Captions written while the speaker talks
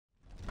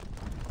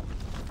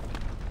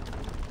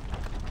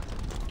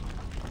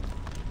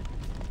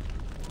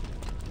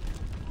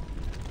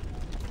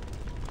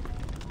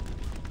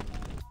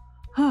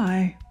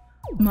Hi,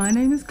 my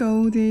name is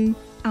Goldie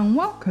and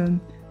welcome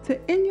to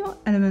In Your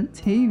Element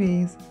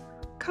TV's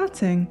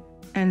Cutting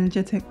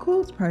Energetic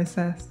Cords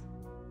process.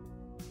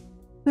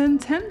 The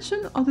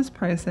intention of this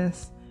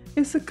process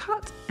is to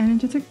cut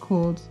energetic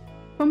cords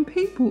from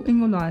people in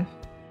your life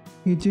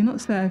who do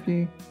not serve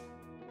you,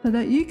 so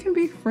that you can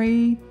be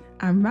free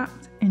and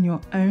wrapped in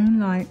your own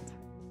light.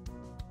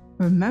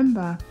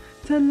 Remember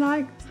to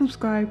like,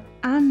 subscribe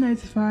and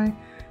notify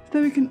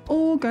so we can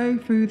all go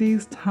through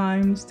these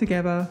times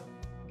together.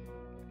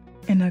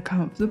 In a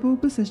comfortable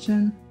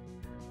position,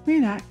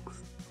 relax,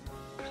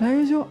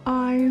 close your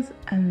eyes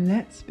and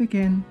let's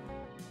begin.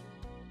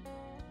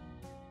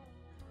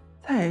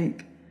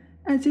 Take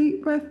a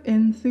deep breath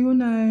in through your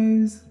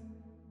nose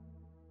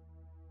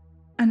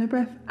and a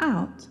breath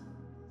out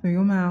through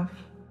your mouth.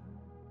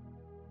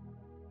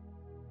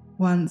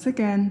 Once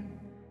again,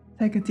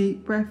 take a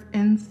deep breath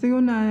in through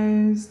your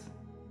nose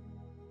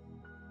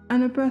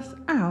and a breath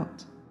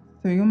out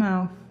through your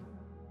mouth.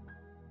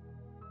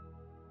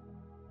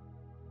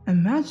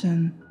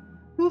 Imagine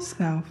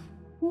yourself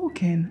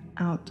walking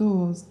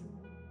outdoors.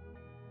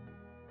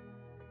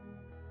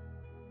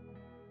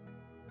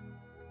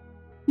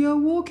 You're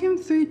walking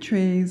through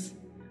trees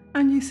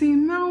and you see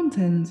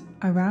mountains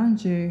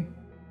around you.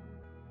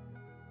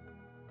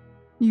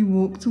 You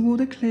walk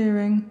toward a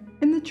clearing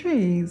in the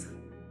trees.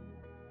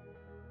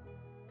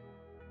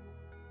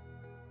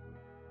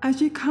 As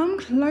you come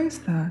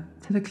closer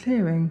to the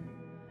clearing,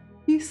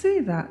 you see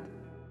that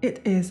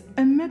it is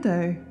a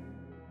meadow.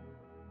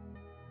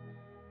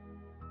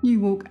 You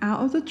walk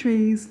out of the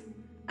trees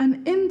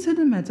and into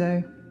the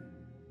meadow.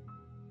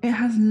 It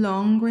has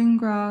long green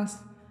grass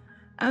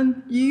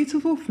and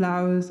beautiful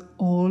flowers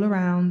all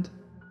around.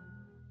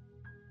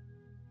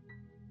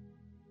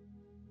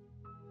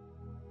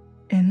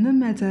 In the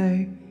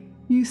meadow,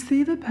 you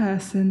see the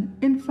person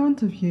in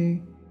front of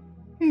you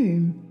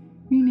whom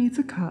you need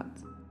to cut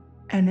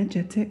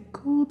energetic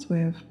cords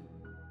with.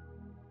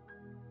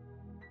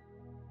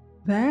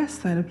 Their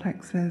solar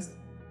plexus,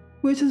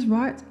 which is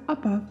right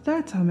above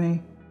their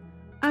tummy,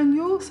 and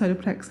your solar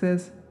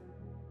plexus,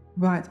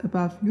 right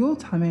above your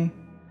tummy,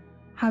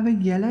 have a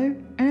yellow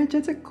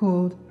energetic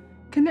cord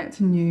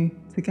connecting you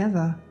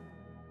together.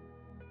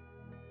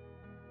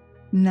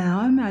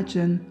 Now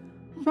imagine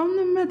from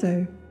the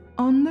meadow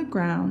on the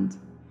ground,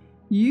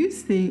 you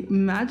see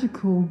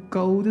magical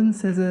golden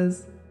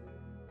scissors.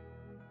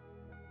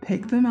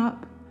 Pick them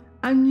up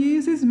and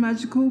use these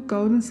magical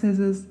golden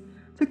scissors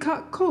to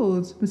cut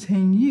cords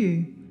between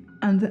you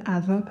and the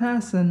other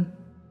person.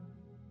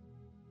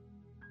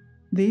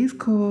 These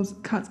cords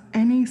cut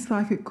any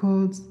psychic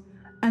cords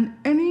and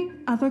any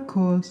other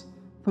cords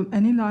from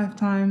any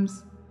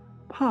lifetimes,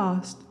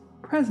 past,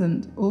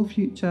 present or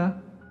future.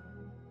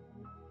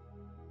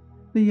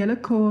 The yellow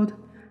cord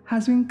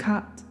has been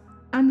cut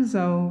and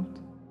dissolved,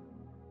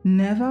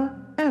 never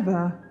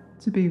ever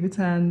to be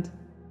returned.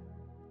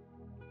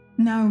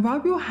 Now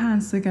rub your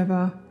hands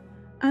together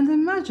and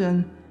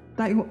imagine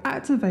that you're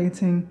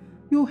activating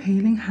your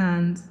healing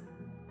hands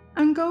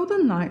and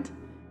golden light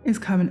is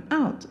coming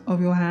out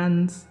of your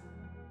hands.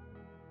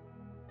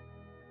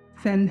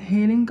 Send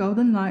healing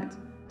golden light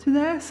to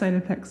their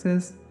solar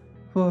plexus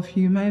for a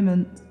few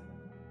moments.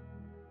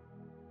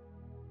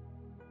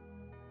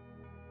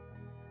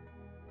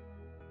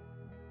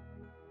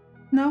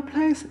 Now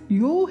place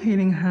your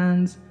healing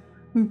hands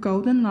with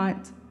golden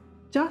light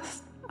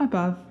just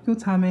above your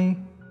tummy.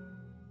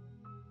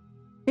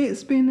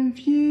 It's been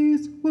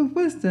infused with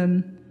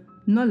wisdom,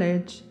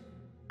 knowledge,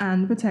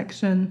 and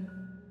protection.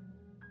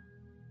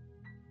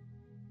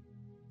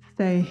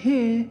 Stay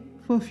here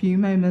for a few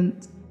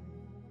moments.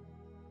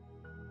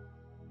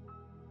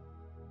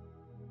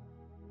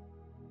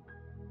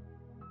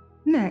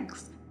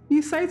 Next,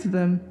 you say to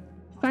them,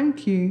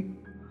 "Thank you.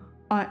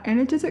 Our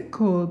energetic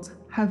cords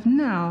have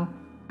now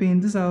been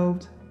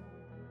dissolved.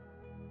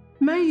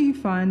 May you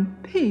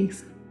find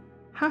peace,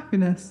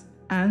 happiness,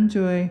 and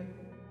joy."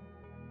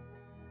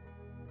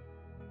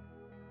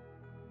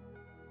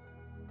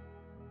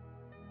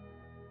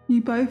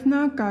 You both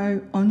now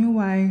go on your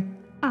way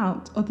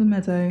out of the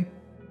meadow,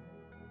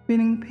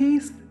 feeling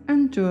peace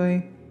and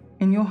joy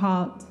in your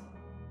heart.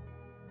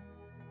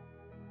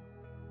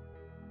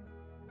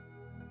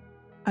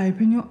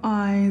 Open your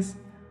eyes,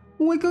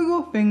 wiggle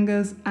your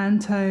fingers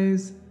and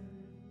toes,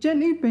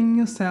 gently bring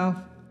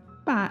yourself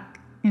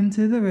back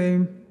into the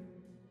room.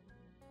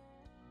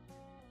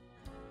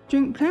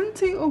 Drink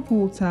plenty of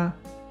water,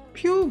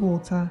 pure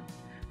water,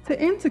 to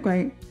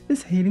integrate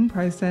this healing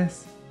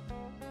process.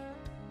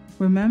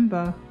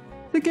 Remember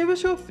to give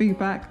us your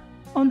feedback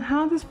on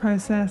how this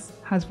process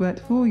has worked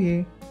for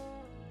you.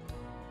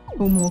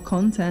 For more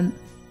content,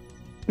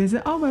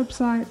 visit our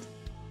website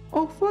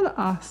or follow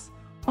us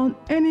on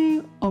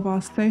any of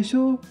our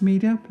social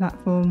media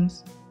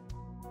platforms.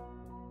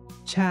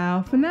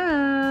 Ciao for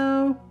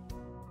now!